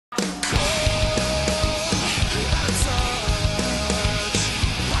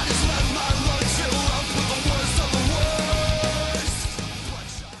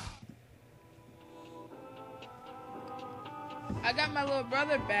little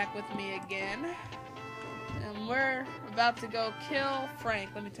brother back with me again. And we're about to go kill Frank.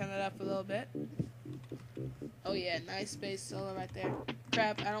 Let me turn that up a little bit. Oh yeah, nice space solo right there.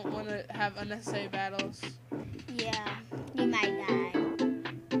 Crap, I don't want to have unnecessary battles. Yeah, you might die.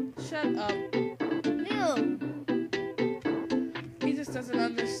 Shut up. Ew. He just doesn't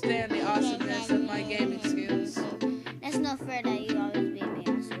understand the awesomeness of my gaming skills. That's not fair that you always beat me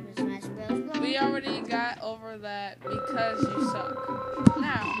on Super Smash Bros. We already got over that because you suck.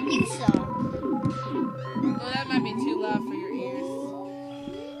 Now. You suck. Well, that might be too loud for your ears.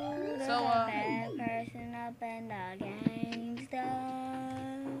 So, bad person up in the gangsta.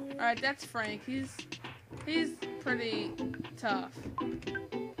 Alright, that's Frank. He's pretty tough.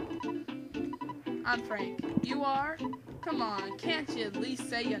 I'm Frank. You are? Come on, can't you at least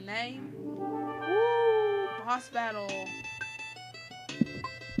say your name? Woo! Boss battle.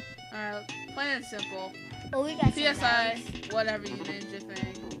 Alright, plain and simple. Oh, we got PSI, whatever you named your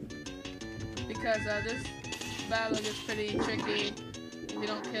thing. Because this battle gets pretty tricky if you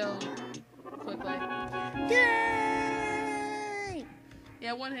don't kill him quickly. Yay!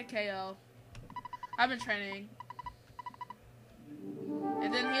 Yeah, one hit KO. I've been training.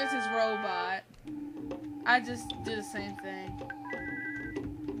 And then here's his robot. I just do the same thing.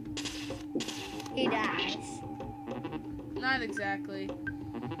 He dies. Not exactly.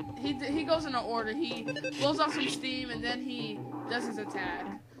 He goes in an order. He blows off some steam and then he does his attack.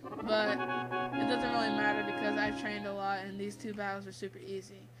 But it doesn't really matter because I've trained a lot and these two battles are super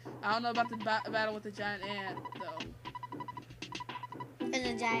easy. I don't know about the battle with the giant ant though. There's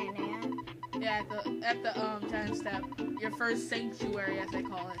a giant ant. Yeah, at the giant step. Your first sanctuary, as they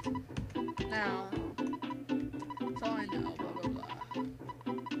call it. Now, that's all I know. Blah blah blah.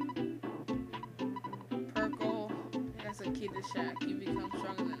 Perkle, that's a key to Shack. You become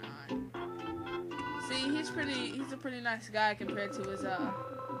stronger than I. See, he's a pretty nice guy compared to his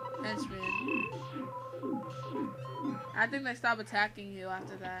henchman. I think they stop attacking you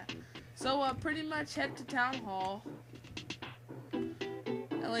after that. So pretty much head to town hall.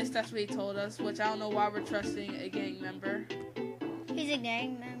 At least that's what he told us, which I don't know why we're trusting a gang member. He's a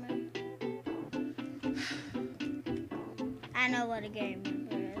gang member. I know what a gang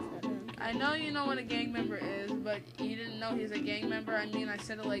member is. I know you know what a gang member is, but you didn't know he's a gang member? I mean, I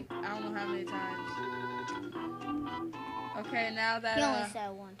said it like, I don't know how many times. Okay, now that, You only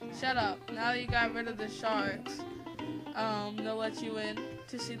said one time. Shut up. Now that you got rid of the sharks, they'll let you in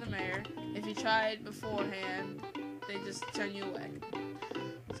to see the mayor. If you tried beforehand, they just turn you away.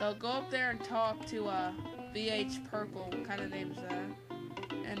 So go up there and talk to VH Purple, what kind of name is that?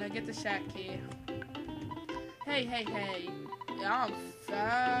 And get the shack key. Hey, hey, hey. Yeah, I'm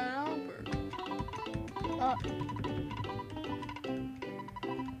Fat Albert. Oh.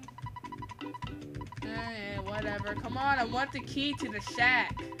 Eh, whatever. Come on, I want the key to the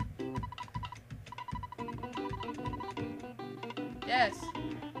shack. Yes.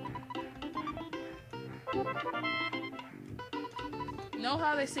 Know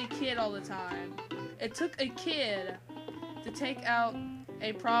how they say kid all the time. It took a kid to take out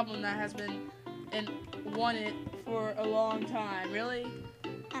a problem that has been wanted for a long time. Really?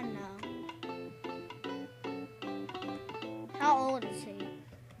 I know. How old is he?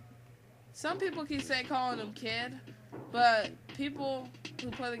 Some people keep saying calling him kid, but people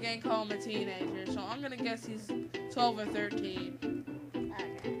who play the game call him a teenager. So I'm gonna guess he's 12 or 13.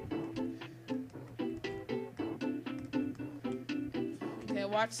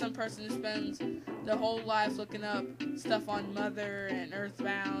 Watch some person who spends their whole life looking up stuff on Mother and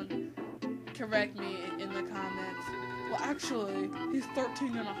Earthbound correct me in the comments. Well, actually, he's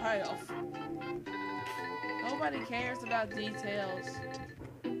 13 and a half. Nobody cares about details.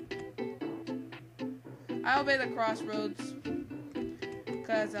 I obey the crossroads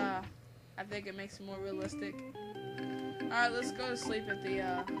because I think it makes it more realistic. Alright, let's go to sleep at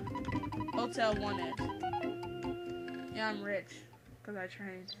the Hotel 1 Yeah, I'm rich. Because I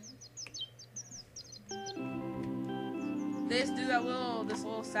trained. They just do this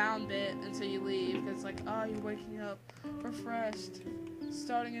little sound bit until you leave. Because it's like, oh, you're waking up refreshed.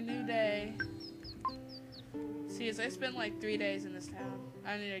 Starting a new day. See, I spent like 3 days in this town.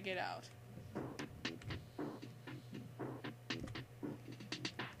 I need to get out.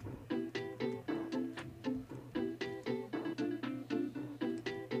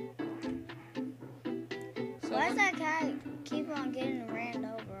 So why does that guy keep on getting ran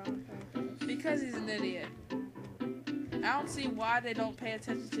over on purpose? Because he's an idiot. I don't see why they don't pay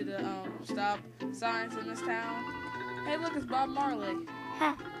attention to the stop signs in this town. Hey, look, it's Bob Marley.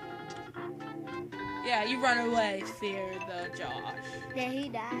 Huh. Yeah, you run away, fear the Josh. Did he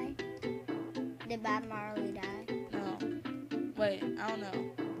die? Did Bob Marley die? No. Wait, I don't know.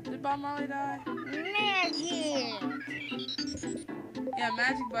 Did Bob Marley die? Magic. Yeah,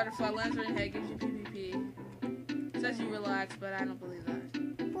 magic butterfly lands on your head, gives you PvP. Says you relax, but I don't believe that.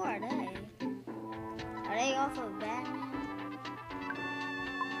 Who are they? Are they off of Batman?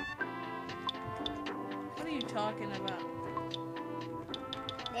 What are you talking about?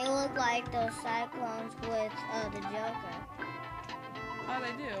 They look like those cyclones with the Joker. Oh,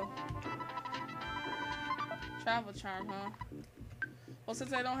 they do. Travel charm, huh? Well,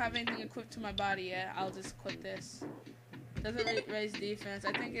 since I don't have anything equipped to my body yet, I'll just equip this. Doesn't raise defense.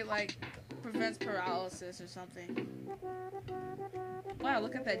 I think it, like, prevents paralysis or something. Wow,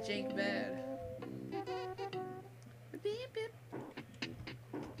 look at that jank bed. Beep, beep.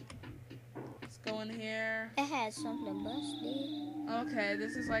 Let's go in here. It has something busty. Okay,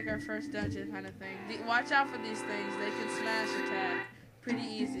 this is like our first dungeon kind of thing. Watch out for these things. They can smash attack. Pretty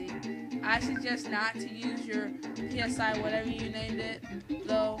easy. I suggest not to use your PSI, whatever you named it,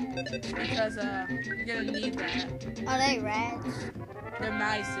 though, because you're gonna need that. Are they rats? They're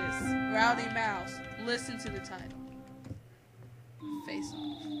mices. Rowdy mouse. Listen to the title. Face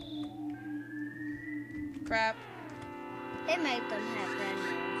off. Crap. They make them have red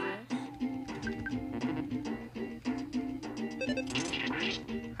noses.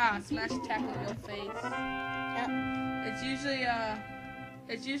 Ha! Smash attack on your face. Yep.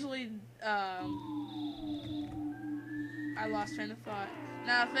 It's usually, I lost train of thought.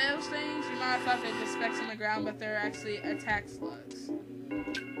 Now, if those things, you might have thought they're just specks on the ground, but they're actually attack slugs.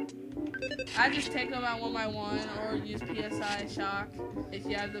 I just take them out one by one, or use PSI shock if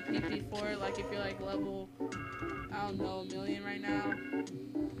you have the PP for it, like if you're like level, I don't know, 1,000,000 right now.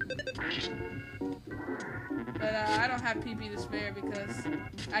 But I don't have PP to spare because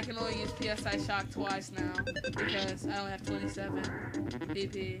I can only use PSI shock twice now because I only have 27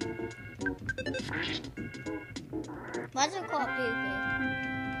 PP. What's it called,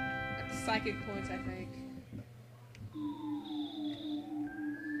 PP? Psychic points, I think.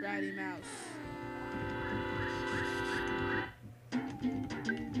 Rowdy mouse.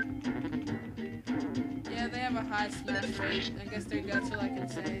 Yeah, they have a high smash rate. I guess their guts are like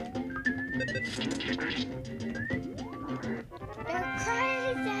insane. They're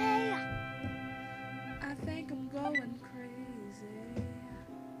crazy! I think I'm going crazy.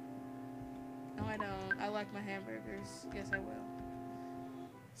 No, I don't. I like my hamburgers. Yes, I will.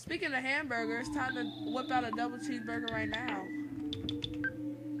 Speaking of hamburgers, time to whip out a double cheeseburger right now.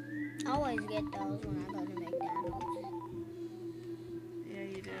 I always get those when I go to McDonald's. Yeah,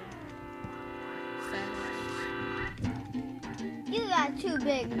 you do. Sandwich. You got 2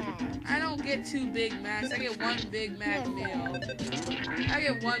 Big Macs. I don't get 2 Big Macs. I get 1 Big Mac meal. I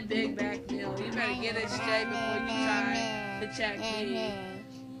get 1 Big Mac meal. You better get it straight before you try to check me.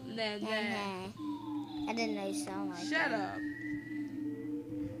 I didn't know you sound like that. Shut up.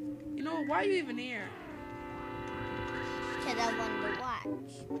 You know what? Why are you even here? Because I wanted to watch.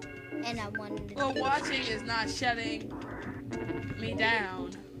 And I wanted to Well, watching is not shutting me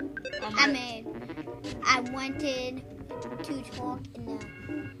down. I mean, I wanted to talk in the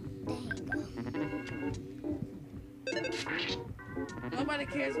thing. Nobody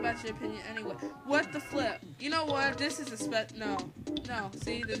cares about your opinion anyway. What the flip? You know what? This is a No.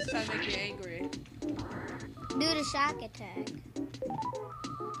 See, they're just trying to make you angry. Do the shock attack.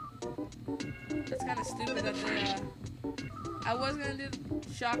 That's kind of stupid that they, I was gonna do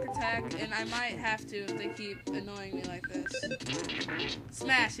shock attack, and I might have to if they keep annoying me like this.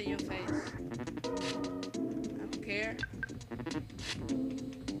 Smash in your face. I don't care.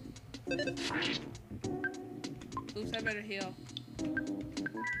 Oops, I better heal.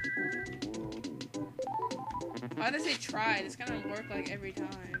 Why did they try? It's gonna work like every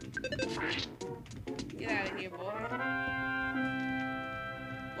time. Get out of here, boy.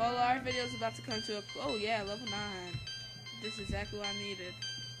 Well, our video is about to come to a... Oh, yeah, level 9. This is exactly what I needed.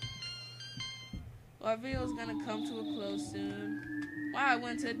 Well, our video is going to come to a close soon. Wow, I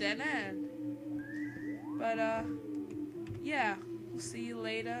went to a dead end. But, yeah. We'll see you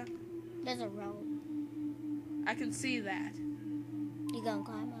later. There's a rope. I can see that. You gonna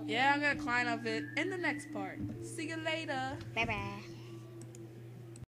climb up? Yeah, I'm going to climb up it in the next part. See you later. Bye-bye.